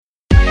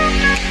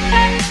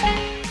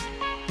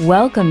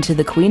Welcome to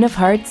the Queen of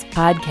Hearts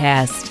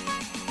podcast.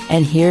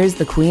 And here's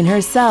the queen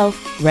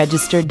herself,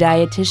 registered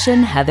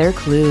dietitian Heather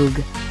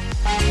Klug.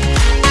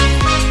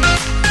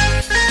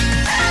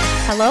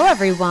 Hello,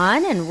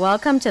 everyone, and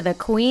welcome to the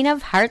Queen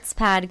of Hearts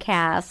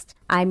podcast.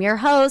 I'm your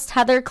host,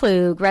 Heather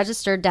Klug,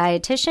 registered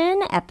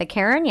dietitian at the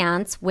Karen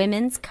Yance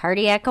Women's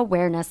Cardiac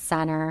Awareness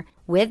Center.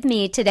 With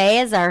me today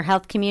is our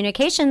health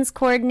communications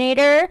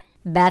coordinator,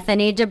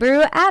 Bethany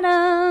DeBrew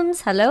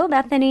Adams. Hello,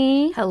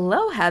 Bethany.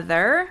 Hello,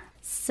 Heather.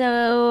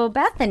 So,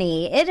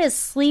 Bethany, it is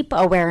Sleep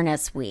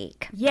Awareness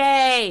Week.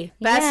 Yay!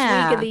 Best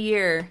Yeah. week of the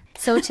year.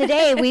 So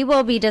today we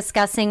will be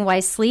discussing why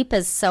sleep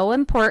is so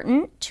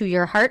important to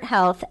your heart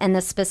health and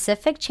the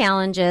specific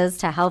challenges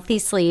to healthy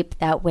sleep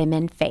that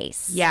women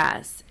face.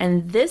 Yes.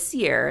 And this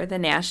year, the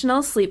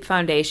National Sleep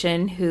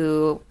Foundation,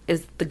 who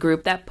is the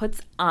group that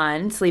puts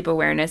on Sleep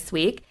Awareness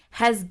Week,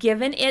 has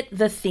given it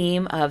the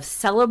theme of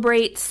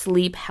Celebrate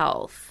Sleep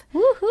Health.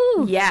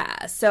 Woohoo!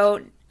 Yeah.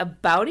 So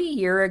about a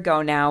year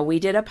ago now, we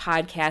did a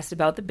podcast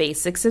about the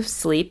basics of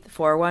sleep, the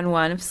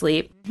 411 of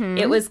sleep. Mm-hmm.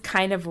 It was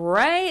kind of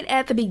right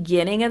at the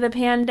beginning of the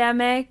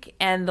pandemic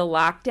and the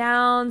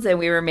lockdowns, and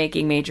we were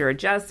making major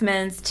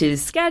adjustments to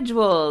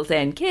schedules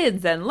and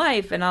kids and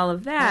life and all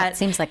of that. It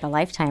seems like a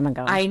lifetime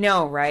ago. I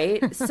know,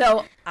 right?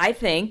 So I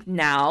think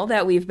now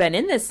that we've been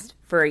in this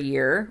for a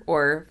year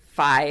or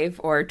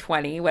 5 or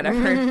 20,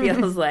 whatever it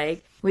feels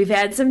like, we've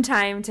had some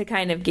time to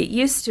kind of get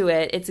used to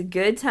it. It's a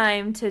good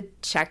time to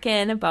check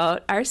in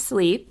about our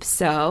sleep.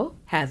 So,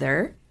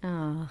 Heather,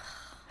 how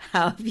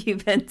have you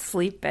been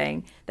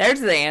sleeping?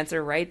 There's the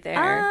answer right there.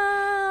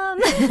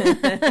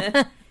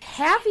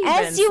 Have you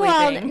been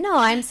sleeping? No,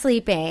 I'm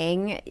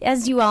sleeping.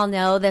 As you all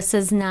know, this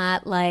is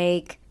not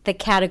like the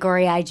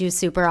category I do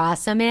super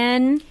awesome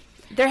in.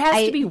 There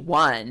has to be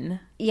one.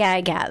 Yeah,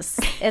 I guess.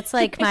 It's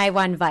like my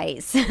one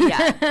vice.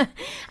 Yeah.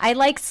 I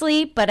like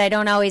sleep, but I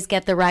don't always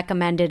get the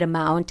recommended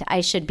amount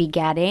I should be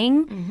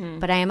getting. Mm-hmm.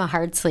 But I am a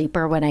hard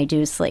sleeper when I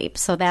do sleep.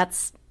 So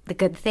that's the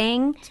good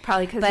thing. It's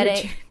probably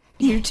because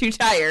you're too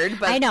tired.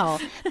 But I know.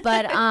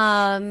 But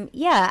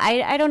yeah,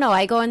 I don't know.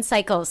 I go in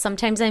cycles.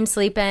 Sometimes I'm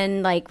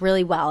sleeping like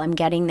really well. I'm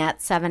getting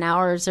that 7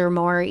 hours or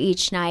more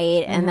each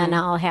night. And then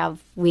I'll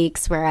have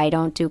weeks where I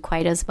don't do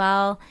quite as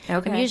well.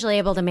 Okay. I'm usually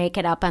able to make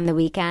it up on the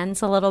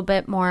weekends a little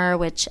bit more,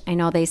 which I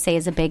know they say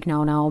is a big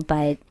no-no.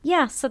 But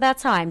yeah, so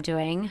that's how I'm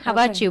doing. How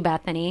about you,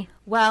 Bethany?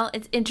 Well,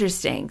 it's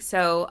interesting.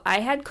 So I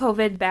had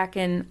COVID back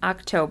in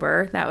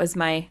October. That was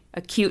my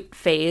acute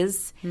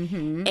phase.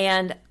 Mm-hmm.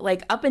 And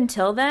like up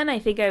until then, I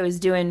think I was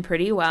doing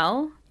pretty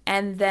well.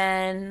 And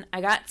then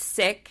I got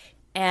sick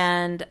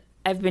and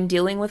I've been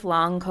dealing with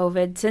long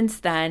COVID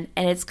since then.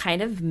 And it's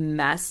kind of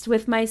messed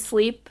with my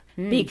sleep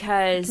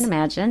because I can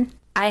imagine.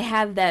 I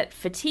have that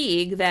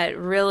fatigue, that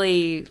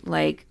really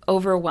like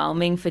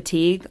overwhelming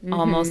fatigue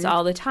almost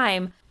all the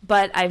time.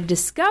 But I've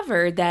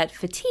discovered that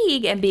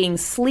fatigue and being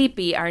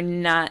sleepy are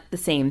not the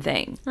same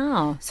thing.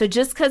 Oh. So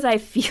just because I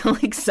feel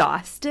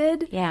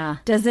exhausted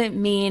doesn't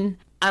mean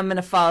I'm going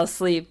to fall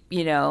asleep,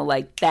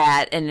 like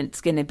that. And I'm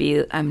going to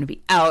be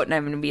out and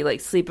I'm going to be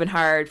like sleeping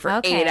hard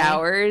for 8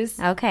 hours.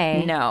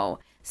 Okay. No.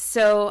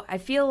 So I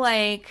feel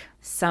like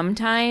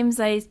sometimes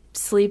I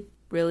sleep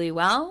really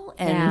well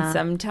and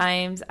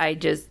sometimes I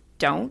just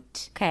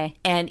don't. Okay.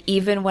 And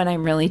even when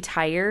I'm really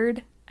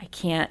tired, I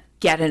can't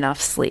get enough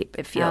sleep.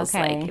 It feels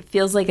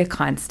like a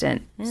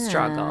constant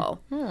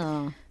struggle.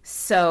 Oh.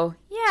 So,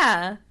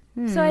 yeah.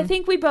 So I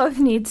think we both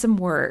need some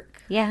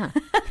work. Yeah.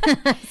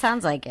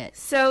 Sounds like it.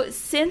 So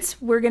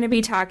since we're going to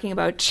be talking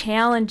about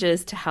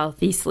challenges to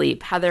healthy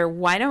sleep, Heather,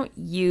 why don't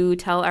you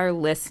tell our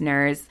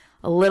listeners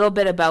a little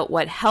bit about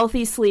what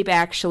healthy sleep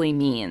actually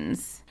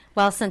means?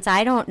 Well, since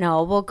I don't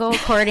know, we'll go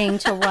according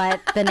to what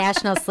the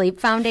National Sleep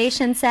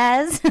Foundation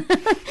says.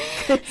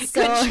 Good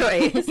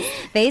choice.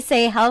 They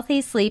say healthy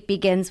sleep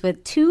begins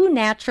with 2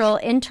 natural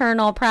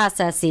internal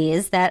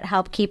processes that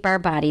help keep our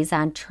bodies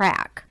on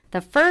track. The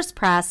first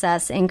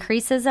process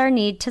increases our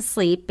need to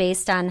sleep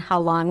based on how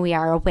long we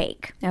are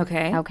awake.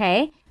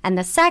 Okay? And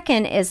the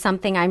second is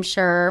something I'm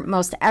sure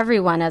most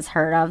everyone has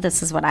heard of.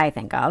 This is what I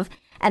think of.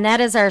 And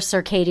that is our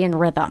circadian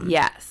rhythm.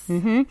 Yes.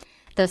 Mm-hmm.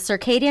 The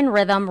circadian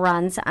rhythm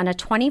runs on a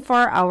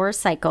 24-hour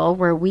cycle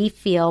where we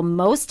feel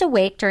most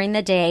awake during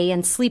the day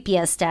and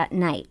sleepiest at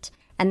night.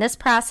 And this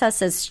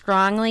process is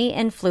strongly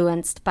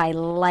influenced by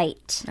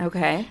light.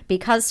 Okay.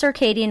 Because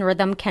circadian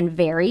rhythm can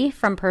vary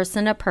from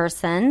person to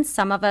person,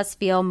 some of us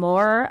feel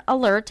more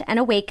alert and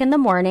awake in the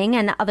morning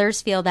and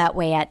others feel that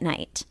way at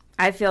night.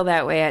 I feel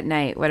that way at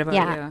night. What about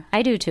you? Yeah,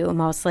 I do too,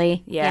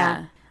 mostly.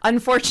 Yeah.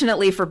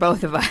 Unfortunately for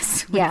both of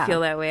us, we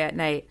feel that way at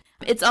night.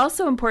 It's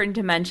also important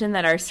to mention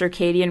that our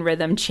circadian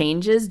rhythm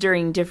changes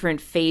during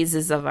different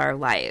phases of our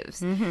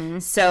lives. Mm-hmm.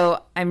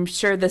 So I'm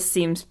sure this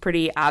seems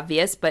pretty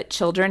obvious, but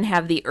children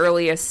have the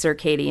earliest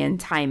circadian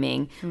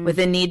timing with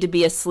a need to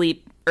be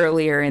asleep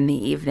earlier in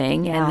the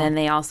evening. Yeah. And then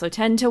they also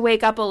tend to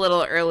wake up a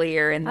little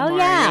earlier in the morning.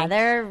 Oh, yeah.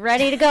 They're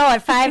ready to go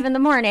at 5 in the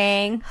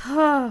morning.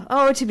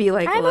 To be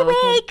like I'm a little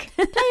awake.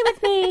 kid. Play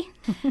with me.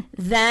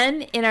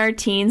 Then in our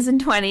teens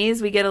and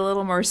 20s, we get a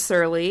little more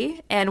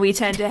surly, and we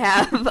tend to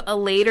have a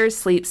later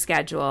sleep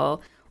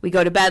schedule. We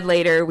go to bed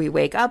later, we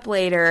wake up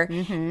later,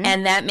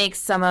 and that makes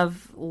some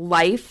of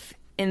life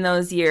in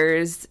those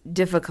years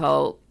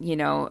difficult,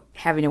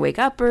 having to wake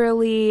up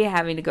early,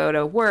 having to go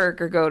to work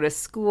or go to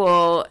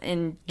school,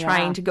 and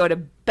trying to go to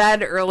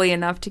bed early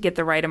enough to get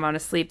the right amount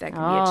of sleep. That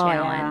can be a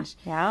challenge.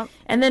 Yeah.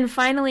 And then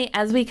finally,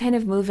 as we kind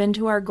of move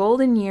into our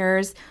golden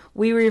years,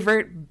 we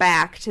revert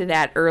back to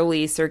that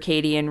early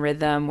circadian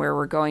rhythm where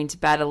we're going to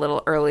bed a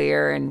little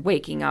earlier and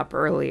waking up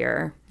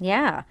earlier.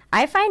 Yeah.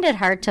 I find it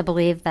hard to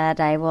believe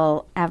that I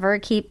will ever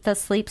keep the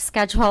sleep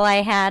schedule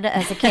I had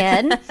as a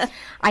kid.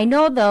 I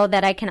know, though,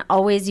 that I can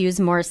always use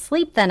more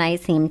sleep than I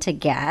seem to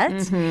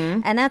get.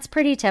 And that's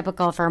pretty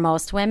typical for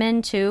most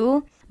women,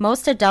 too.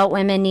 Most adult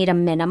women need a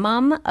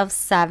minimum of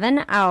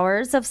 7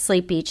 hours of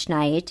sleep each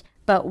night,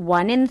 but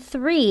 1 in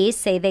 3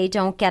 say they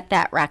don't get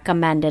that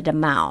recommended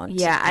amount.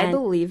 Yeah, I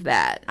believe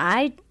that.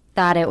 I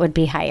thought it would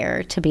be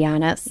higher, to be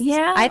honest.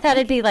 Yeah. I thought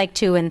it'd be like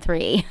 2 and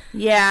 3.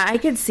 Yeah, I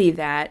could see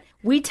that.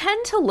 We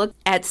tend to look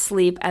at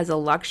sleep as a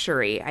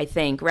luxury, I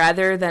think,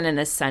 rather than an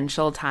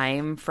essential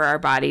time for our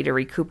body to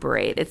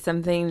recuperate. It's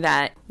something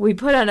that we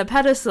put on a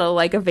pedestal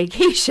like a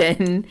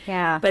vacation.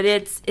 Yeah. But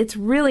it's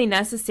really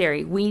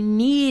necessary. We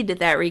need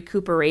that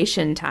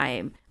recuperation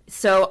time.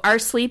 So our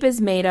sleep is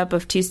made up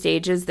of 2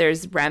 stages.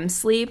 There's REM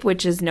sleep,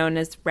 which is known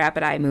as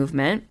rapid eye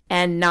movement,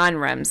 and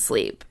non-REM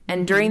sleep.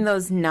 And during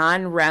those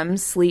non-REM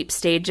sleep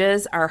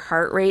stages, our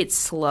heart rate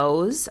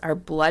slows, our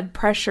blood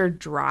pressure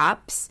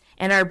drops,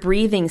 and our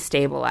breathing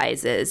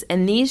stabilizes.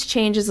 And these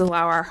changes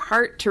allow our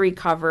heart to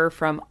recover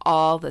from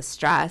all the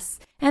stress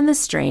and the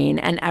strain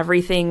and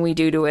everything we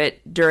do to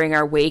it during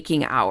our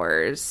waking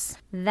hours.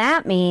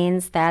 That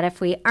means that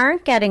if we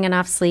aren't getting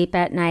enough sleep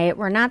at night,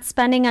 we're not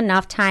spending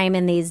enough time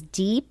in these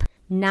deep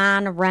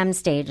non-REM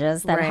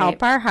stages that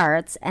help our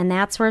hearts, and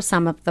that's where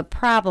some of the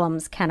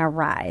problems can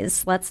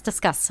arise. Let's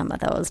discuss some of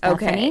those,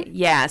 Bethany. Okay,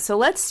 yeah. So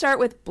let's start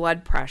with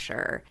blood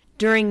pressure.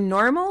 During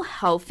normal,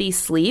 healthy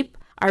sleep,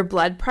 our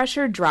blood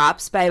pressure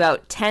drops by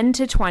about 10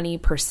 to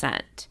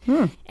 20%.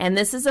 And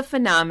this is a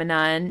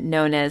phenomenon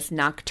known as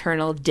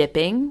nocturnal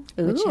dipping,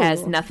 which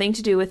has nothing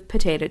to do with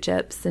potato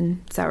chips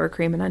and sour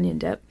cream and onion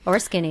dip. Or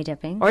skinny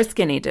dipping.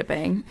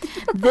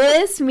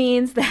 This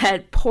means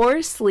that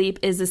poor sleep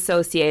is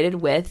associated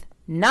with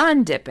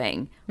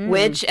non-dipping,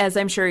 which, as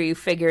I'm sure you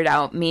figured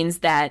out, means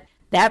that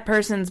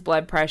person's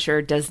blood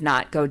pressure does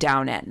not go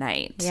down at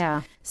night.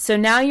 Yeah. So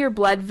now your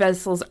blood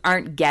vessels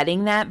aren't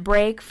getting that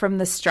break from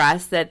the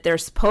stress that they're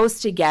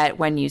supposed to get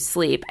when you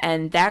sleep,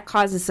 and that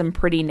causes some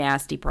pretty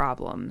nasty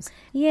problems.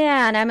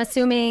 Yeah, and I'm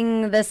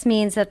assuming this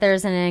means that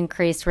there's an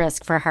increased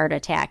risk for heart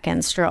attack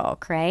and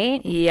stroke,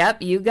 right?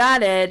 Yep, you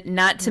got it.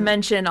 Not to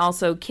mention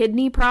also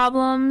kidney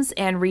problems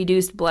and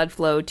reduced blood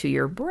flow to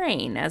your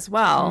brain as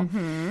well.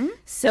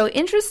 So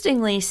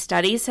interestingly,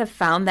 studies have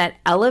found that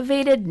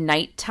elevated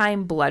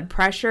nighttime blood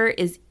pressure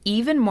is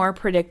even more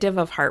predictive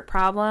of heart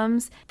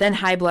problems than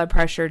high blood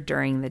pressure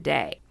during the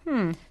day.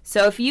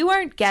 So if you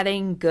aren't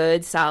getting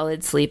good,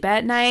 solid sleep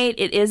at night,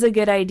 it is a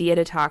good idea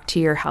to talk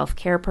to your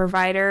healthcare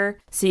provider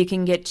so you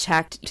can get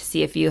checked to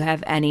see if you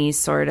have any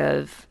sort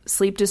of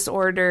sleep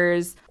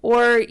disorders,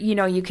 or,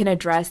 you can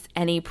address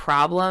any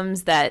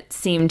problems that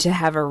seem to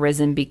have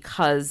arisen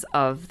because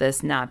of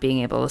this not being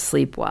able to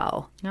sleep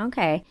well.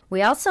 Okay.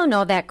 We also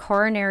know that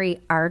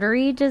coronary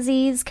artery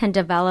disease can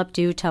develop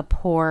due to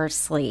poor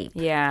sleep.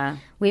 Yeah.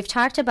 We've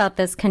talked about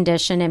this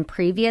condition in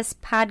previous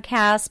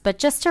podcasts, but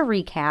just to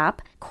recap,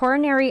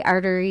 coronary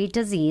artery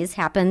disease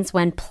happens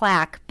when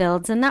plaque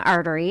builds in the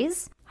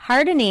arteries,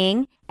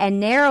 hardening and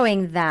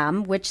narrowing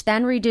them, which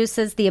then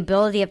reduces the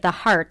ability of the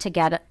heart to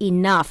get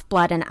enough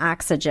blood and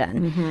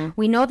oxygen.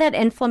 We know that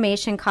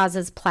inflammation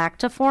causes plaque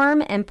to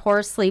form, and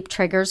poor sleep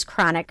triggers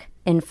chronic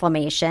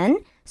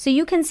inflammation. So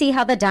you can see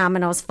how the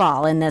dominoes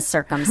fall in this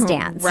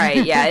circumstance.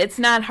 Right, yeah. It's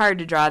not hard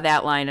to draw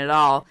that line at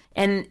all.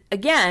 And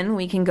again,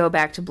 we can go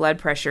back to blood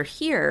pressure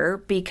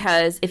here,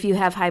 because if you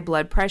have high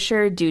blood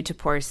pressure due to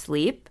poor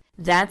sleep,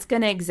 that's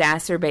going to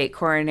exacerbate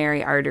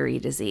coronary artery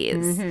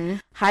disease.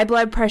 High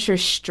blood pressure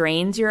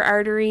strains your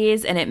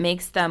arteries, and it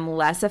makes them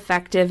less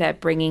effective at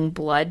bringing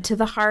blood to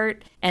the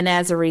heart. And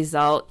as a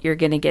result, you're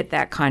going to get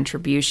that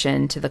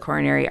contribution to the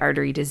coronary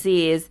artery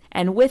disease.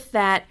 And with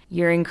that,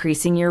 you're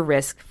increasing your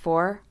risk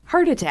for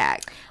heart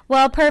attack.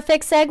 Well,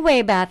 perfect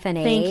segue,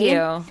 Bethany. Thank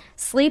you.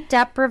 Sleep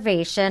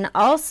deprivation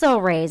also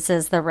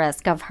raises the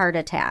risk of heart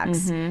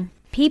attacks.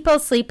 People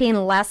sleeping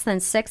less than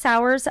 6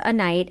 hours a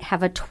night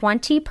have a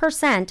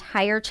 20%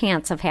 higher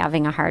chance of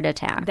having a heart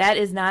attack. That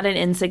is not an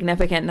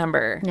insignificant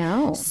number.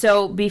 No.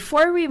 So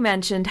before we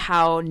mentioned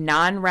how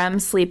non-REM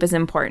sleep is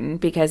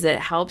important because it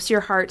helps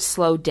your heart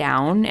slow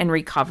down and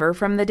recover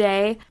from the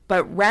day,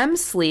 But REM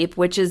sleep,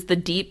 which is the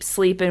deep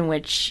sleep in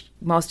which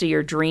most of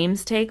your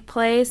dreams take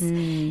place,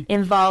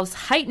 involves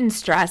heightened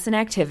stress and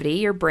activity.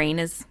 Your brain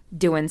is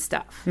doing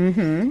stuff.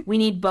 We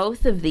need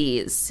both of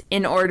these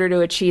in order to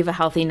achieve a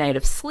healthy night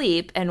of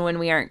sleep. And when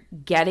we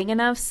aren't getting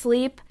enough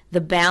sleep, the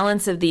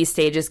balance of these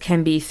stages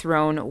can be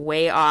thrown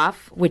way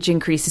off, which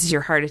increases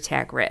your heart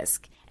attack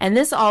risk. And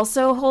this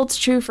also holds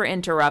true for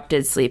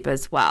interrupted sleep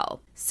as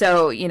well.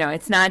 So,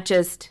 it's not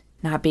just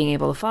not being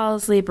able to fall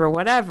asleep or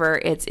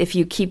whatever. It's if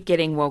you keep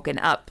getting woken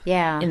up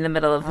in the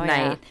middle of the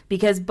night.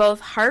 Because both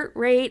heart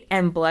rate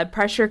and blood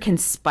pressure can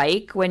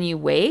spike when you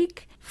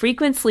wake.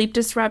 Frequent sleep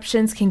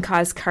disruptions can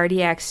cause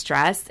cardiac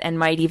stress and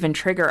might even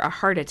trigger a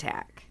heart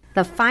attack.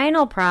 The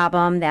final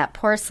problem that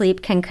poor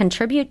sleep can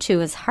contribute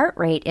to is heart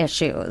rate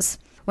issues.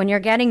 When you're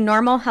getting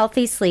normal,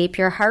 healthy sleep,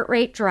 your heart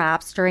rate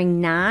drops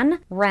during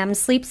non-REM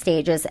sleep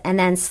stages and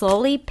then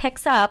slowly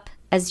picks up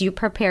as you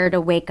prepare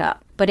to wake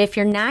up. But if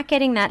you're not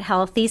getting that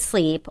healthy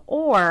sleep,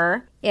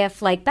 or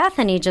if, like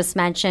Bethany just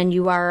mentioned,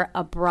 you are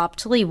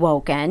abruptly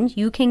woken,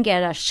 you can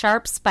get a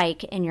sharp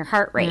spike in your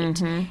heart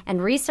rate.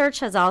 And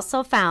research has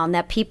also found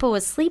that people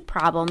with sleep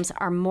problems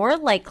are more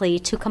likely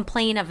to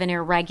complain of an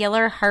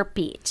irregular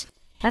heartbeat.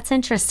 That's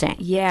interesting.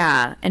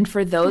 Yeah. And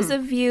for those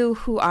of you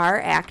who are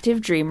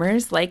active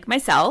dreamers like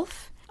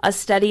myself, a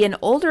study in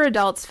older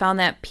adults found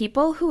that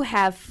people who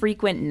have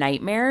frequent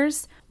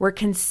nightmares were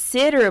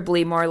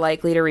considerably more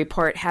likely to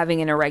report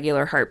having an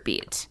irregular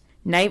heartbeat.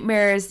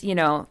 Nightmares,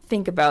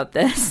 think about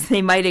this.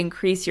 They might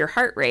increase your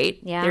heart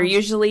rate. Yeah. They're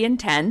usually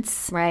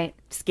intense. Right.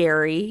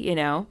 Scary,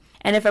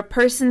 And if a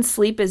person's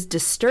sleep is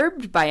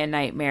disturbed by a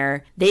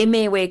nightmare, they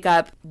may wake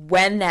up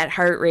when that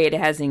heart rate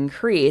has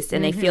increased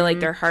and they feel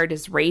like their heart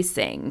is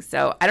racing.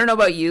 So I don't know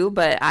about you,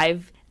 but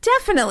I've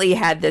definitely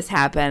had this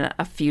happen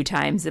a few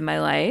times in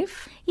my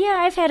life. Yeah,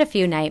 I've had a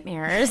few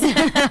nightmares.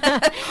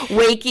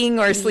 Waking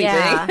or sleeping.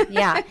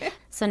 Yeah.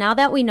 So now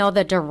that we know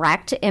the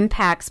direct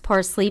impacts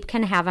poor sleep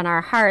can have on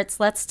our hearts,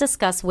 let's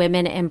discuss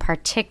women in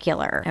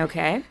particular.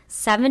 Okay.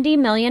 70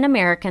 million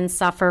Americans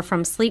suffer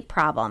from sleep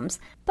problems,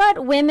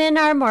 but women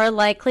are more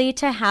likely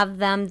to have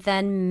them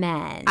than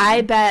men.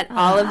 I bet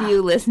all of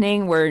you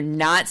listening were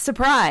not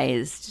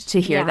surprised to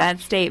hear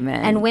that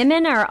statement. And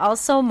women are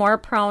also more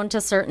prone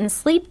to certain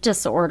sleep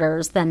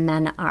disorders than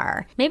men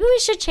are. Maybe we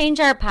should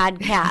change our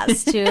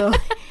podcast to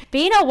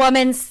Being a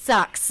Woman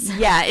Sucks.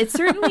 Yeah, it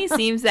certainly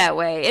seems that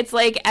way. It's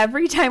like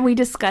every time we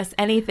discuss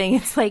anything,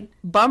 it's like,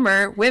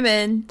 bummer,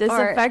 women, this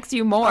affects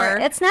you more.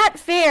 It's not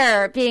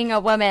fair being a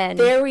woman.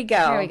 There we go.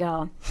 There we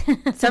go.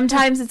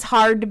 Sometimes it's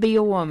hard to be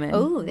a woman.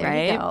 Oh,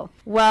 there you go.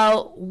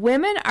 Well,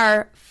 women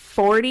are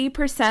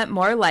 40%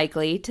 more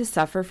likely to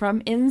suffer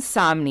from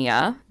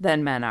insomnia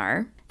than men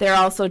are. They're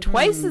also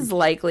twice as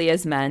likely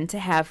as men to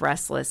have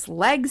restless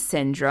leg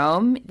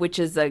syndrome, which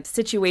is a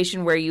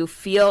situation where you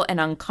feel an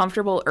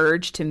uncomfortable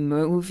urge to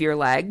move your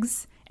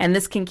legs. And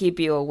this can keep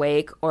you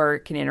awake or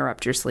can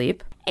interrupt your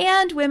sleep.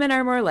 And women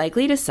are more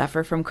likely to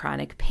suffer from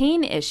chronic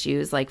pain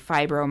issues like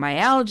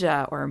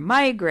fibromyalgia or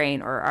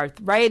migraine or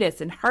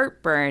arthritis and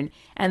heartburn.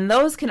 And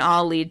those can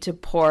all lead to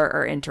poor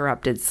or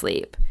interrupted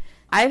sleep.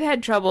 I've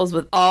had troubles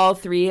with all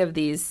three of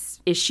these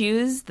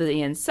issues,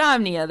 the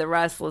insomnia, the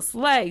restless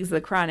legs,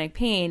 the chronic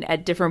pain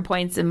at different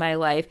points in my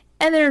life.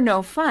 And they're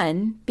no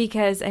fun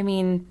because,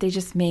 they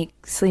just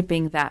make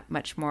sleeping that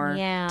much more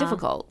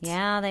difficult.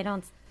 Yeah, they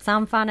don't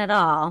sound fun at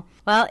all.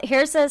 Well,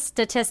 here's a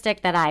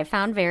statistic that I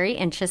found very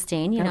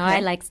interesting. You know,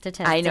 I like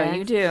statistics. I know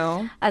you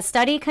do. A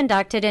study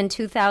conducted in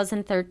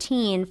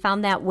 2013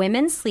 found that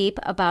women sleep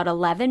about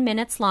 11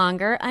 minutes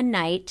longer a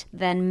night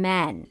than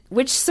men.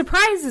 Which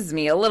surprises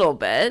me a little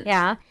bit.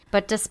 Yeah.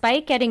 But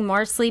despite getting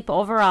more sleep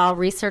overall,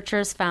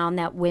 researchers found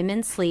that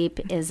women's sleep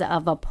is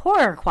of a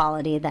poorer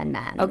quality than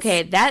men's.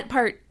 Okay, that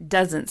part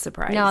doesn't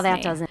surprise me. No,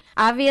 that doesn't.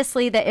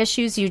 Obviously, the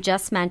issues you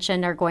just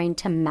mentioned are going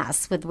to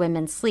mess with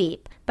women's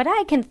sleep. But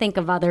I can think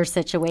of other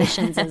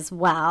situations as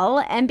well.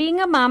 And being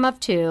a mom of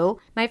two,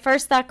 my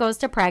first thought goes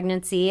to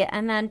pregnancy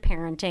and then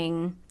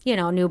parenting,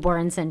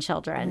 newborns and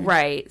children.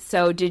 Right.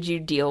 So did you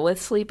deal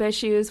with sleep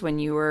issues when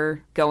you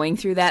were going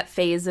through that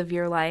phase of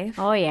your life?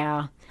 Oh,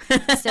 yeah.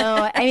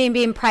 So,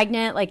 being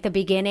pregnant, like the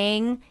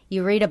beginning,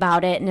 you read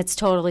about it and it's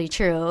totally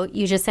true.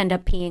 You just end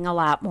up peeing a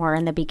lot more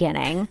in the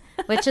beginning,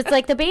 which is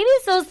like, the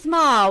baby's so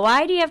small.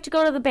 Why do you have to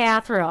go to the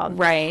bathroom?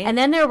 Right. And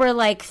then there were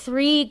like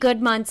 3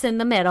 good months in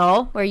the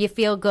middle where you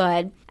feel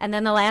good. And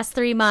then the last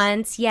 3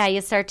 months,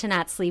 you start to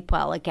not sleep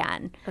well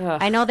again. Ugh.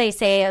 I know they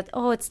say,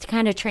 it's to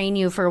kind of train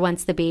you for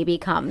once the baby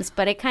comes,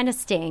 but it kind of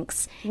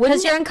stinks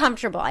because you're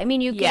uncomfortable.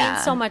 You gain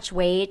so much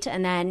weight.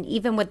 And then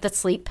even with the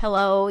sleep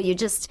pillow,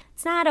 it's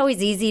not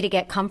always easy to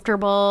get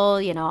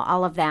comfortable,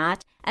 all of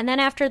that. And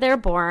then after they're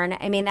born,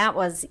 that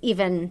was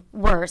even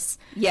worse.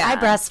 Yeah. I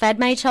breastfed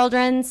my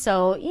children,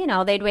 so,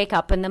 they'd wake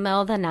up in the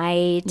middle of the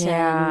night.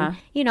 Yeah.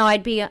 And,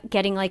 I'd be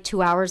getting like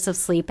 2 hours of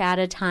sleep at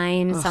a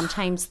time,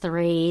 sometimes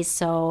 3.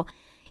 So,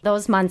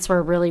 Those months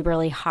were really,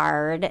 really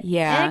hard.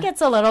 Yeah. And it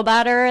gets a little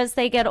better as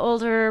they get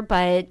older,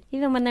 but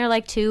even when they're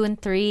like 2 and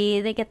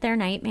 3, they get their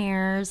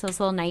nightmares, those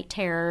little night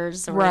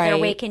terrors, or they're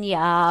waking you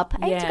up.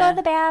 I have to go to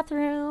the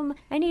bathroom.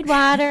 I need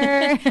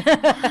water.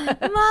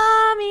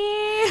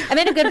 Mommy. I'm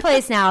in a good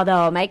place now,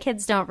 though. My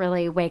kids don't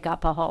really wake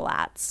up a whole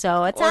lot.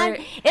 So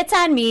it's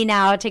on me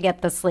now to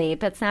get the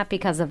sleep. It's not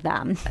because of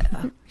them.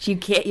 You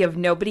have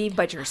nobody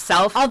but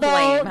yourself.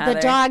 Although blame, the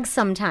dogs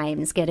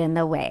sometimes get in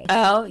the way.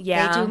 Oh,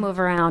 yeah. They do move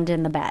around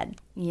in the bed.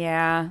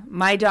 Yeah.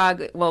 My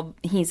dog, well,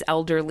 he's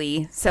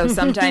elderly, so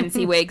sometimes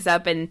he wakes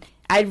up and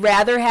I'd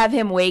rather have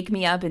him wake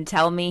me up and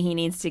tell me he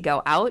needs to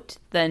go out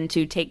than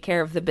to take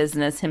care of the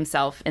business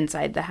himself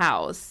inside the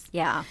house.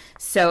 Yeah.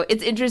 So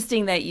it's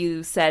interesting that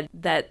you said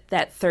that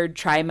that third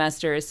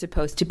trimester is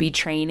supposed to be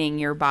training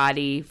your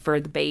body for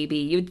the baby.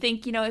 You'd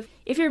think,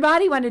 if your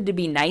body wanted to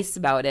be nice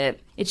about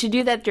it, it should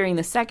do that during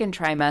the second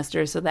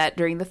trimester so that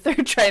during the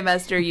third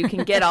trimester you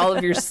can get all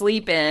of your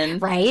sleep in.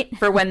 Right.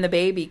 For when the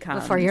baby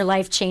comes. Before your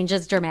life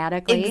changes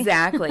dramatically.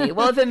 Exactly.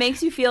 Well, if it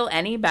makes you feel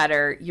any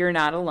better, you're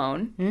not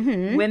alone.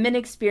 Mm-hmm. Women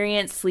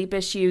experience sleep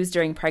issues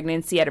during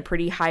pregnancy at a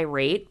pretty high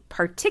rate,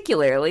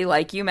 particularly,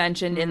 like you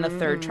mentioned, in the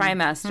third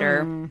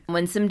trimester,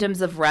 when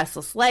symptoms of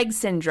restless leg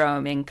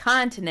syndrome,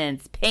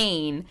 incontinence,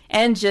 pain,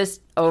 and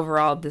just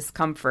overall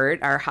discomfort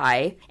are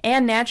high.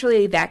 And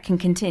naturally, that can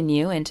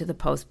continue into the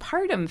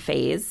postpartum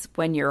phase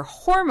when your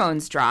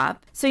hormones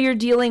drop. So you're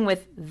dealing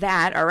with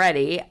that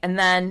already. And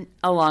then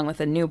along with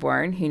a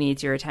newborn who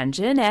needs your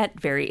attention at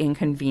very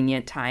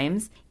inconvenient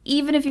times.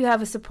 Even if you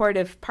have a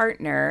supportive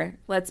partner,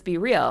 let's be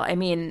real. I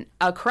mean,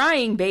 a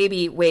crying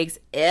baby wakes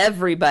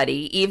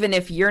everybody, even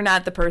if you're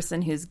not the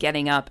person who's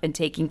getting up and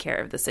taking care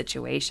of the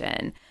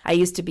situation. I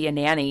used to be a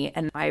nanny,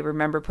 and I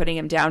remember putting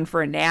him down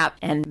for a nap,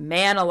 and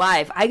man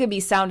alive, I could be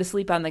sound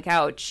asleep on the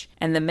couch.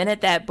 And the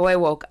minute that boy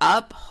woke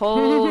up,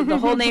 the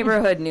whole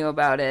neighborhood knew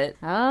about it.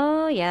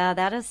 Oh, yeah,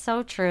 that is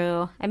so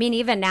true. I mean,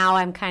 even now,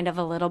 I'm kind of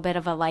a little bit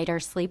of a lighter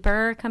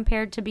sleeper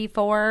compared to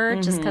before,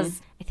 just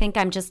because I think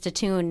I'm just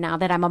attuned now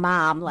that I'm a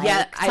mom.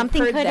 Like,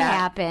 something could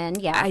happen.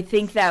 Yeah. I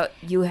think that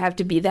you have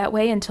to be that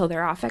way until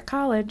they're off at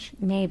college.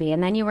 Maybe.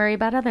 And then you worry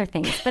about other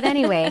things. But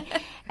anyway,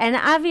 and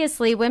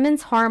obviously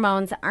women's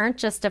hormones aren't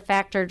just a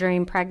factor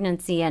during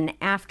pregnancy and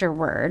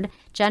afterward.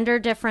 Gender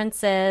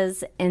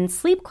differences in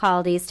sleep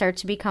quality start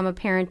to become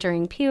apparent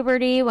during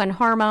puberty when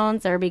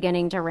hormones are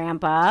beginning to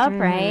ramp up,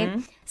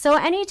 right? So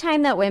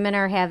anytime that women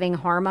are having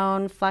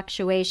hormone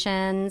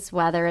fluctuations,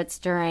 whether it's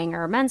during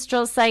our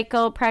menstrual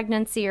cycle,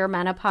 pregnancy, or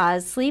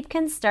menopause, sleep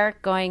can start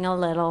going a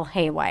little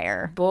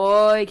haywire.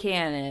 Boy,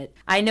 can it.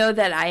 I know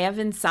that I have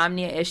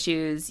insomnia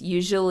issues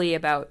usually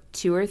about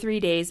 2 or 3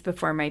 days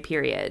before my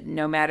period.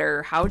 No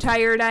matter how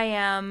tired I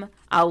am,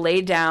 I'll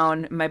lay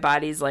down. My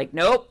body's like,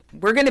 nope,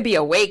 we're going to be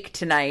awake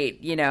tonight.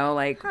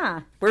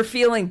 We're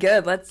feeling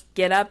good. Let's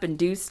get up and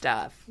do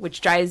stuff,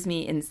 which drives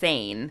me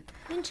insane.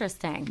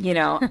 Interesting.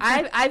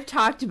 I've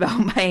talked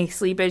about my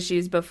sleep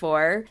issues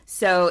before,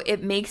 so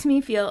it makes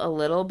me feel a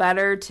little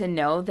better to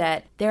know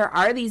that there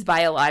are these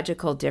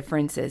biological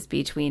differences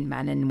between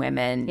men and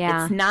women.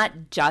 Yeah. It's not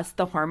just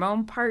the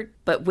hormone part,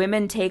 but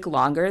women take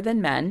longer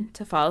than men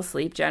to fall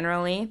asleep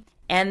generally.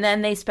 And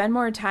then they spend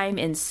more time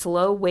in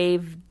slow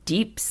wave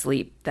deep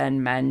sleep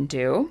than men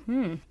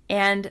do.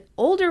 And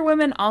older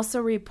women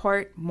also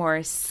report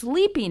more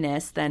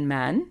sleepiness than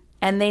men,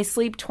 and they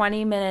sleep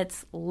 20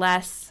 minutes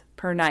less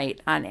per night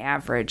on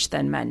average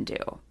than men do.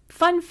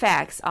 Fun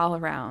facts all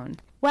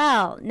around.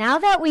 Well, now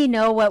that we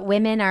know what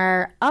women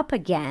are up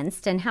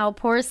against and how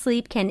poor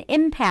sleep can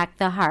impact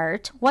the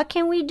heart, what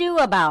can we do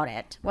about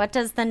it? What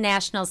does the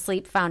National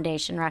Sleep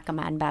Foundation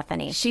recommend,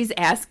 Bethany? She's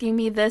asking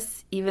me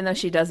this even though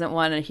she doesn't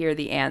want to hear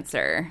the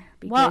answer.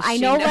 Well, I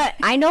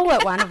know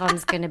what one of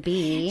them's going to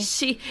be.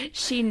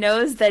 She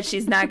knows that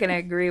she's not going to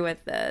agree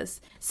with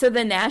this. So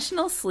the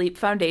National Sleep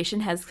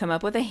Foundation has come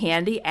up with a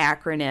handy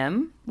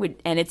acronym,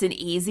 and it's an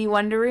easy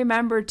one to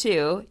remember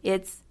too.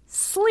 It's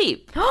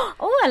SLEEP.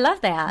 Oh, I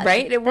love that.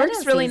 Right? It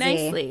works really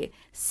nicely.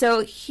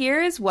 So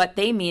here's what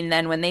they mean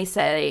then when they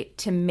say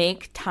to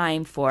make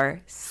time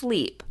for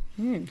sleep.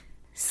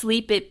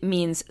 Sleep, it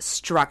means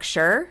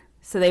structure.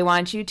 So they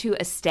want you to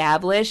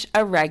establish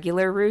a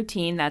regular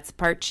routine. That's the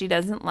part she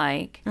doesn't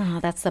like. Oh,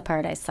 that's the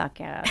part I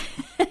suck at.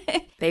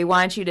 They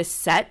want you to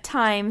set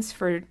times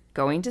for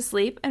going to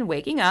sleep and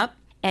waking up,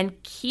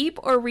 and keep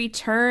or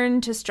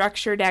return to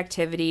structured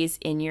activities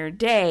in your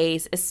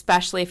days,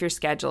 especially if your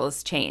schedule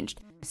has changed.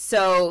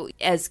 So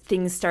as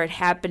things start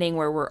happening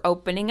where we're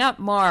opening up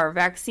more,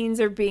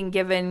 vaccines are being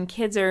given,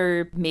 kids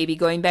are maybe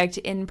going back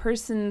to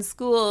in-person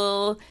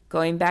school,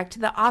 going back to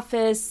the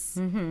office,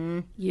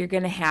 you're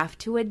going to have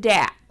to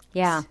adapt.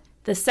 Yeah.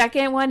 The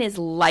second one is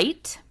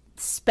light.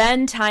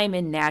 spend time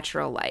in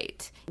natural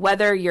light.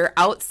 Whether you're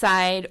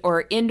outside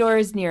or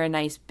indoors near a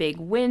nice big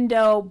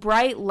window,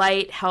 bright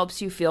light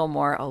helps you feel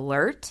more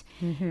alert.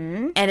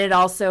 And it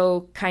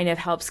also kind of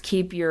helps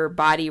keep your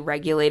body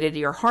regulated,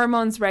 your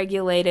hormones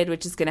regulated,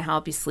 which is going to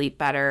help you sleep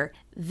better.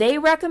 They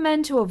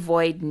recommend to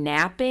avoid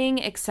napping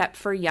except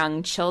for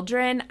young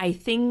children. I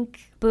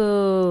think...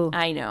 Boo.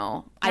 I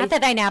know. Not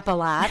that I nap a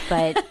lot,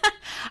 but...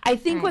 I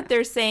think what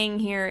they're saying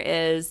here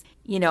is,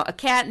 you know, a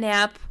cat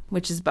nap,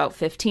 which is about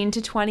 15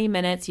 to 20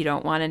 minutes. You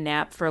don't want to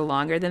nap for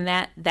longer than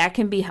that. That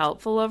can be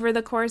helpful over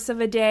the course of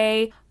a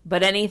day.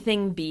 But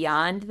anything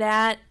beyond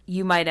that,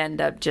 you might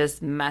end up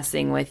just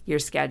messing with your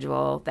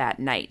schedule that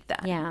night then.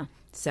 Yeah.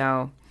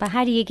 So. But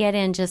how do you get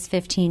in just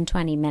 15,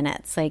 20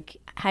 minutes? Like,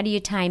 how do you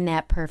time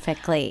that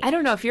perfectly? I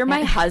don't know. If you're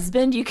my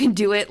husband, you can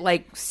do it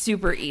like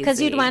super easy.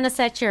 Because you'd want to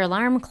set your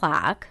alarm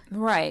clock.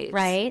 Right.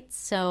 Right?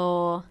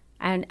 So,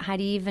 and how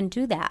do you even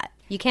do that?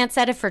 You can't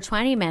set it for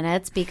 20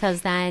 minutes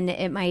because then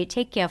it might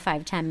take you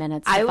 5-10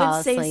 minutes to fall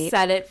asleep. I would say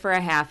set it for a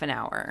half an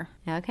hour.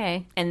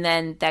 Okay. And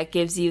then that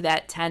gives you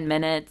that 10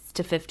 minutes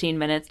to 15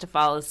 minutes to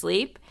fall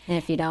asleep. And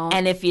if you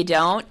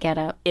don't, get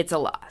up. It's a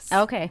loss.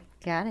 Okay.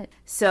 Got it.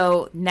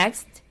 So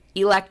next,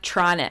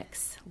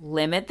 electronics.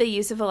 Limit the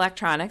use of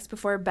electronics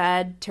before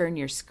bed. Turn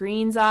your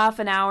screens off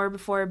an hour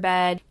before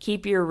bed.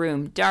 Keep your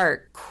room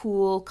dark,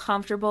 cool,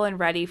 comfortable, and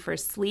ready for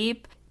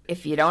sleep.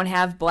 If you don't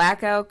have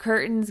blackout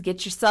curtains,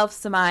 get yourself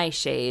some eye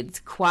shades.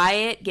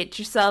 Quiet, get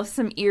yourself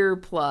some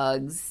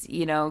earplugs.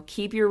 You know,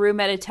 keep your room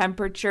at a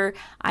temperature.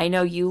 I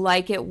know you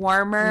like it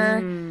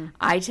warmer.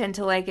 I tend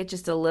to like it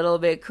just a little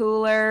bit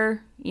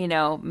cooler. You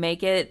know,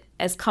 make it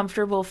as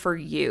comfortable for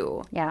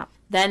you. Yeah.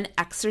 Then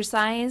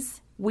exercise.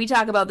 We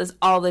talk about this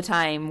all the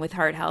time with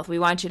heart health. We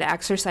want you to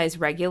exercise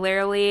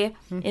regularly.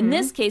 In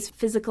this case,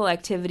 physical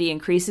activity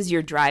increases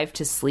your drive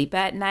to sleep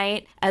at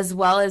night, as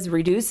well as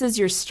reduces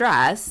your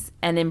stress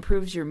and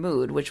improves your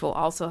mood, which will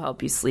also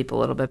help you sleep a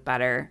little bit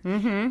better.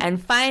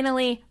 And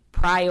finally,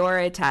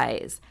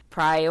 prioritize.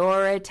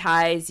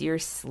 Prioritize your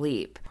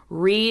sleep.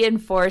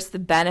 Reinforce the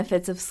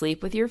benefits of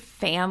sleep with your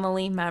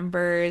family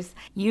members.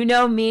 You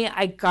know me,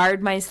 I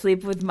guard my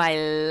sleep with my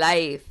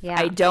life. Yeah.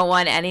 I don't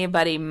want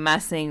anybody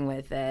messing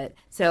with it.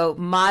 So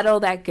model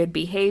that good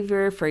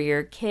behavior for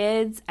your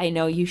kids. I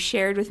know you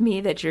shared with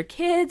me that your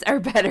kids are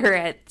better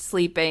at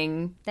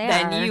sleeping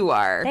than you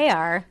are. They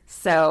are.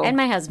 So, and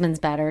my husband's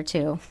better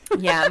too.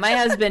 Yeah, my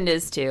husband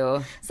is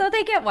too. So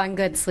they get one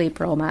good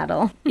sleep role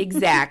model.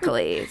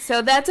 Exactly.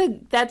 So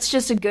that's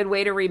just a good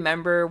way to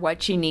remember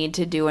what you need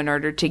to do in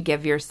order to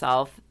give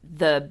yourself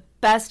the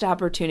best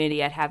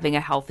opportunity at having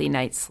a healthy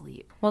night's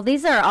sleep. Well,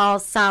 these are all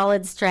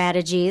solid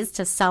strategies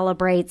to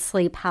celebrate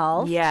sleep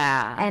health.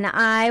 Yeah. And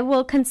I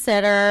will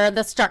consider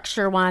the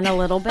structure one a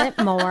little bit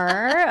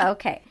more.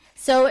 Okay.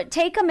 So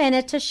take a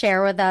minute to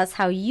share with us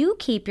how you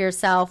keep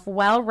yourself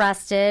well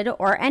rested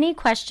or any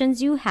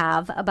questions you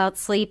have about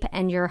sleep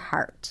and your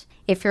heart.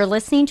 If you're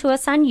listening to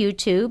us on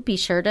YouTube, be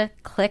sure to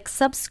click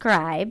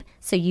subscribe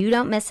so you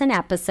don't miss an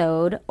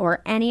episode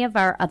or any of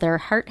our other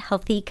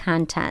heart-healthy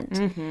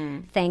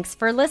content. Thanks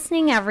for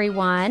listening,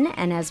 everyone.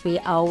 And as we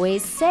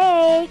always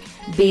say,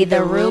 be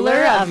the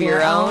ruler of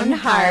your own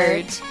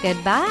heart.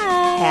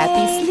 Goodbye.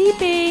 Happy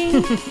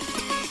sleeping.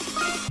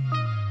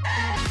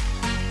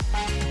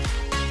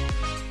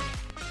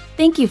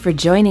 Thank you for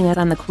joining us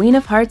on the Queen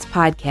of Hearts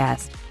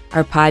podcast.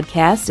 Our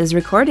podcast is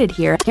recorded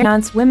here at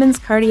Renaissance Women's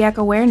Cardiac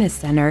Awareness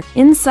Center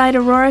inside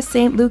Aurora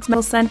St. Luke's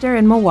Medical Center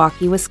in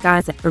Milwaukee,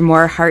 Wisconsin. For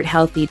more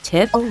heart-healthy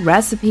tips,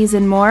 recipes,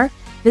 and more,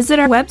 visit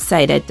our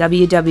website at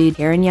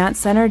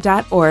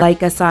www.carenyatcenter.org.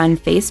 Like us on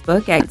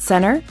Facebook at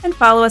Center and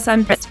follow us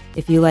on Twitter.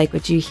 If you like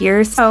what you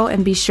hear,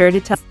 and be sure to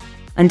tell us.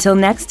 Until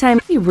next time,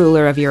 be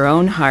ruler of your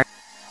own heart.